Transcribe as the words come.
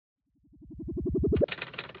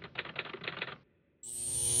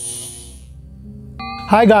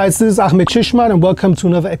Hi guys, this is Ahmet and welcome to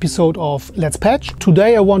another episode of Let's Patch.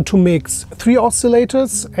 Today I want to mix 3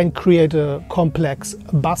 oscillators and create a complex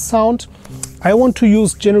bass sound. I want to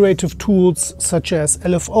use generative tools such as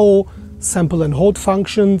LFO, sample and hold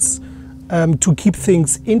functions to keep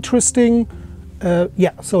things interesting.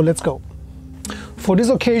 So let's go. For this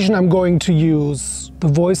occasion I'm going to use the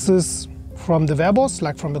voices from the verbos,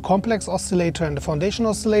 like from the complex oscillator and the foundation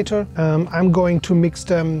oscillator. I'm going to mix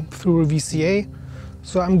them through a VCA.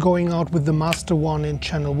 So I'm going out with the master one in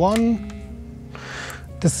channel 1,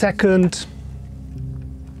 the second,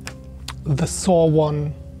 the saw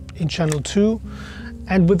one in channel 2.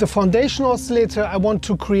 And with the foundation oscillator, I want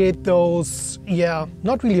to create those,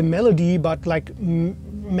 not really a melody, but like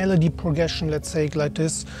melody progression, let's say it like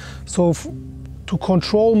this. So to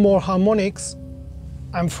control more harmonics,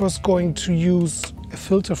 I'm first going to use a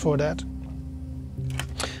filter for that.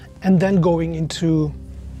 And then going into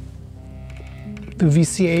the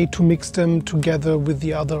VCA to mix them together with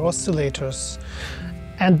the other oscillators.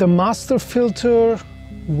 And the master filter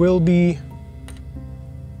will be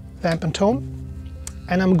vamp and tone.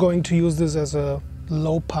 And I'm going to use this as a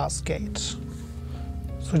low pass gate.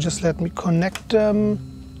 So just let me connect them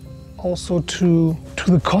also to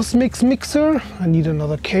the Cosmix mixer. I need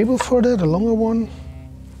another cable for that, a longer one.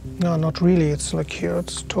 No, not really, it's like here,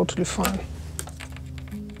 it's totally fine.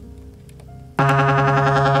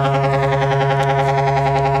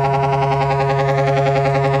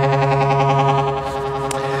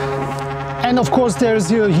 And of course there's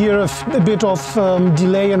here a bit of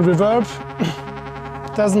delay and reverb.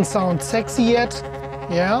 Doesn't sound sexy yet,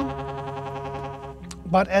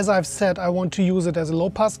 but as I've said, I want to use it as a low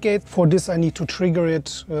pass gate. For this I need to trigger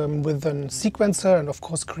it with a sequencer and of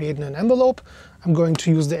course create an envelope. I'm going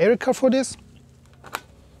to use the Erica for this.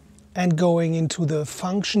 And going into the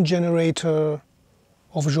function generator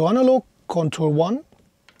of Joanalogue, contour 1.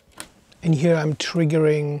 And here I'm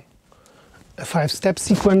triggering a 5-step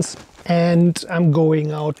sequence. And I'm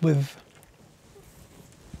going out with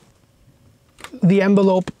the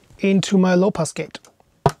envelope into my low pass gate.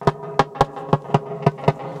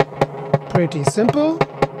 Pretty simple.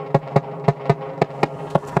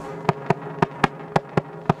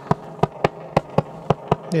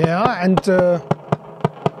 And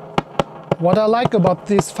what I like about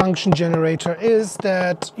this function generator is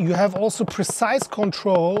that you have also precise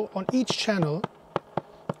control on each channel.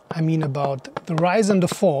 I mean about the rise and the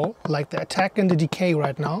fall, like the attack and the decay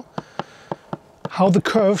right now, how the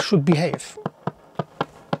curve should behave.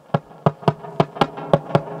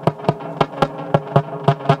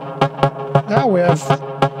 Now we have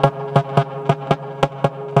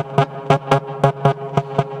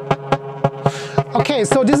okay,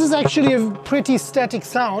 so this is actually a pretty static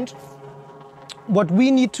sound. What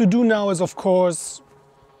we need to do now is, of course,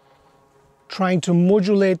 trying to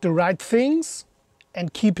modulate the right things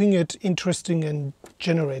and keeping it interesting and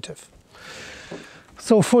generative.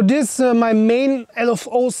 So for this, my main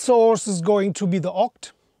LFO source is going to be the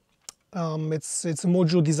Oct. It's a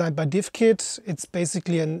module designed by DivKit. It's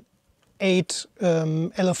basically an 8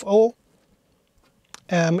 LFO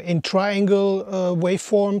in triangle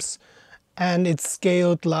waveforms, and it's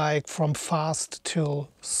scaled like from fast till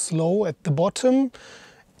slow at the bottom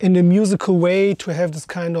in a musical way to have this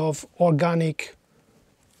kind of organic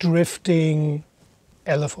drifting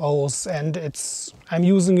LFOs, and I'm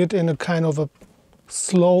using it in a kind of a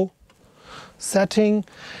slow setting,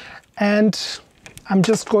 and I'm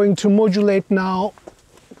just going to modulate now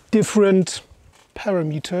different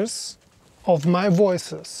parameters of my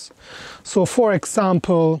voices. So for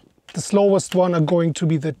example, the slowest one are going to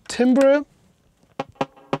be the timbre.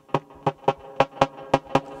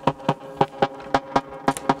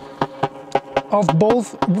 Of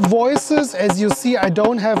both voices, as you see, I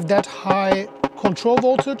don't have that high control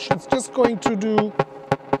voltage. It's just going to do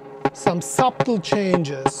some subtle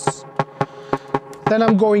changes. Then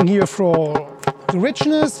I'm going here for the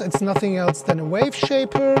richness. It's nothing else than a wave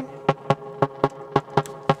shaper.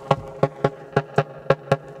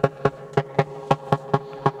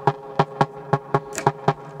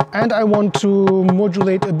 And I want to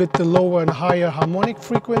modulate a bit the lower and higher harmonic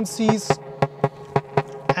frequencies,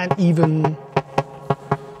 and even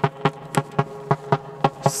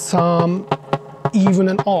some even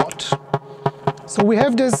and odd. So we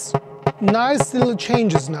have this nice little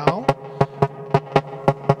changes now.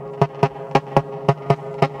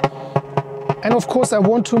 And of course I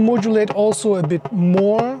want to modulate also a bit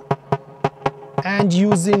more, and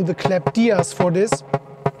using the clap dias for this,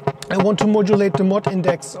 I want to modulate the mod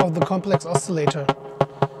index of the complex oscillator.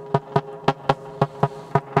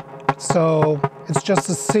 So it's just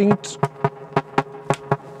a synced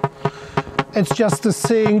It's just a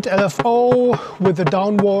synced LFO with a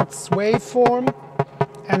downwards waveform,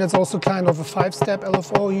 and it's also kind of a 5-step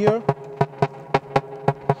LFO here.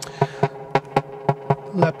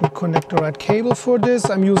 Let me connect the right cable for this.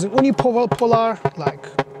 I'm using unipolar, like,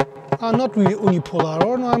 not really unipolar,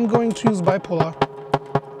 or no, I'm going to use bipolar.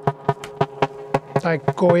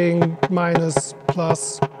 Like going minus,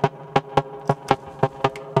 plus.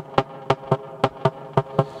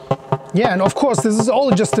 Yeah, and of course this is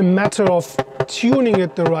all just a matter of tuning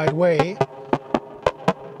it the right way.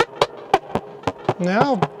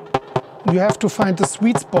 Now you have to find the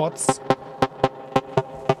sweet spots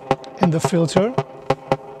in the filter.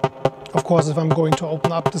 Of course, if I'm going to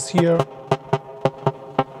open up this here,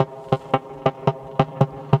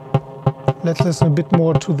 let's listen a bit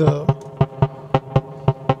more to the...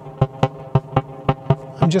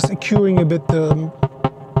 I'm just EQing a bit the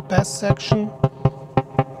bass section.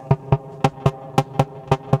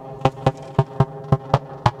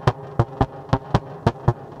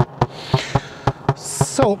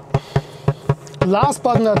 So, last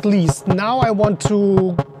but not least, now I want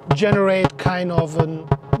to generate kind of a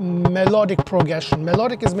melodic progression.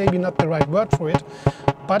 Melodic is maybe not the right word for it,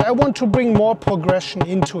 but I want to bring more progression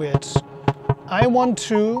into it. I want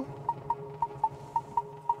to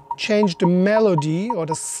change the melody or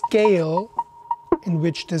the scale in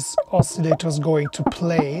which this oscillator is going to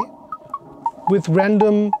play with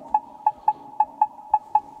random,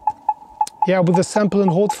 with the sample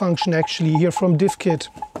and hold function actually here from DivKit,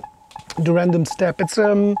 the random step. It's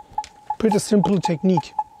a pretty simple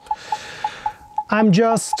technique. I'm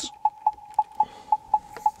just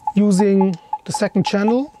using the second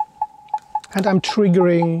channel and I'm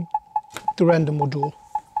triggering the random module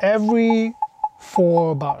every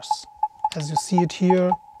 4 bars, as you see it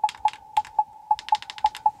here,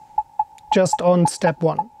 just on step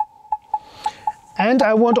 1. And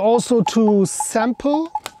I want also to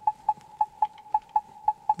sample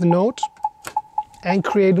the note and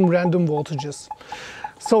create random voltages.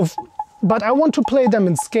 So, but I want to play them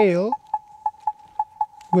in scale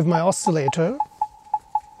with my oscillator.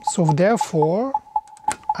 So therefore,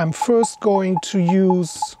 I'm first going to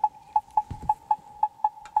use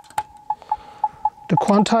the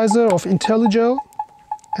quantizer of IntelliGel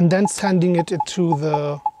and then sending it to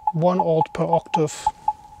the 1 alt per octave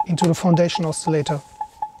into the foundation oscillator.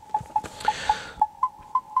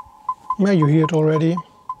 Now you hear it already.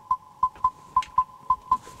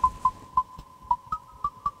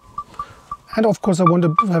 And of course I want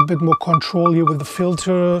to have a bit more control here with the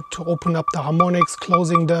filter to open up the harmonics,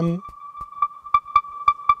 closing them.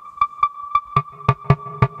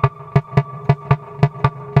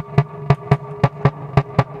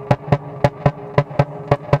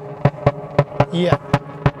 Yeah.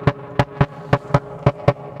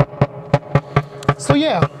 So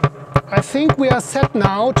yeah, I think we are set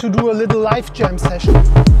now to do a little live jam session.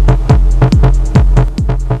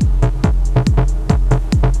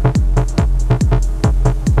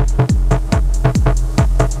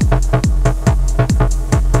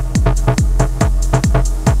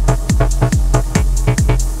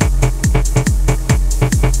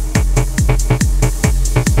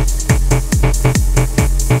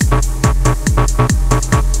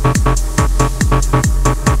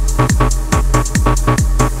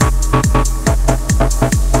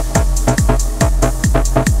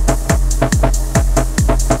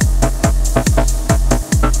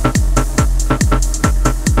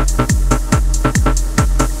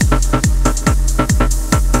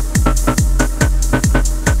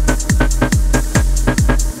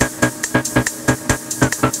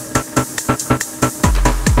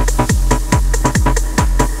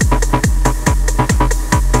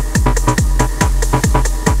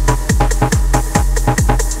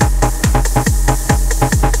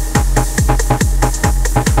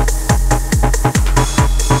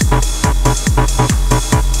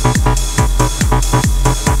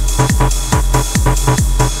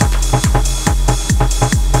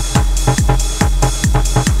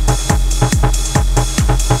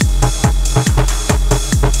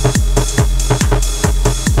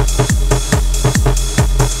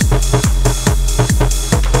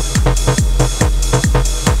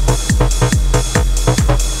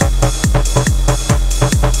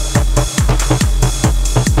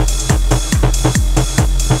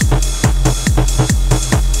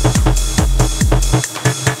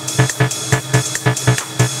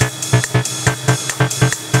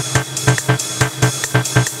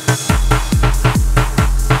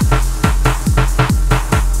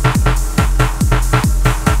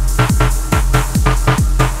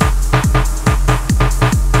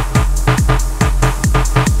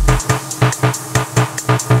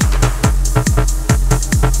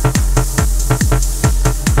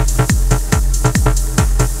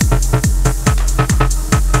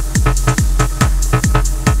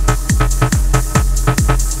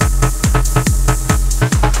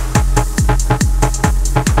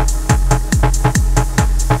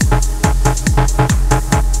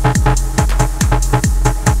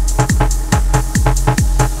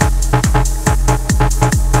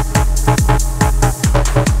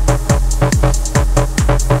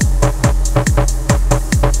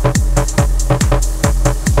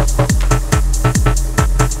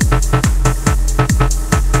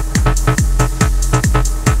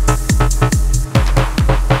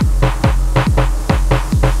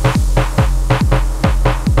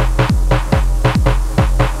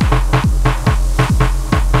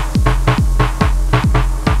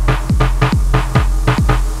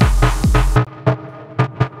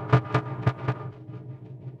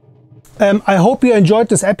 I hope you enjoyed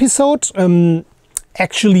this episode.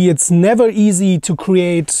 Actually, it's never easy to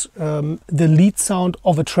create the lead sound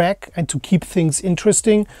of a track and to keep things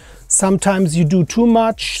interesting. Sometimes you do too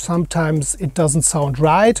much, sometimes it doesn't sound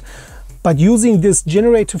right. But using these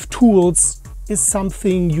generative tools is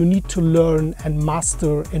something you need to learn and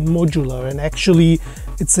master in modular. And actually,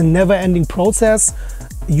 it's a never-ending process.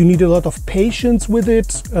 You need a lot of patience with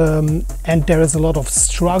it, and there is a lot of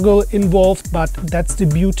struggle involved, but that's the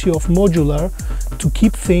beauty of modular, to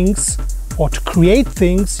keep things or to create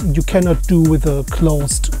things you cannot do with a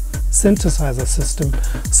closed synthesizer system.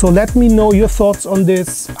 So let me know your thoughts on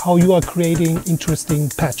this, how you are creating interesting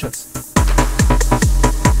patches.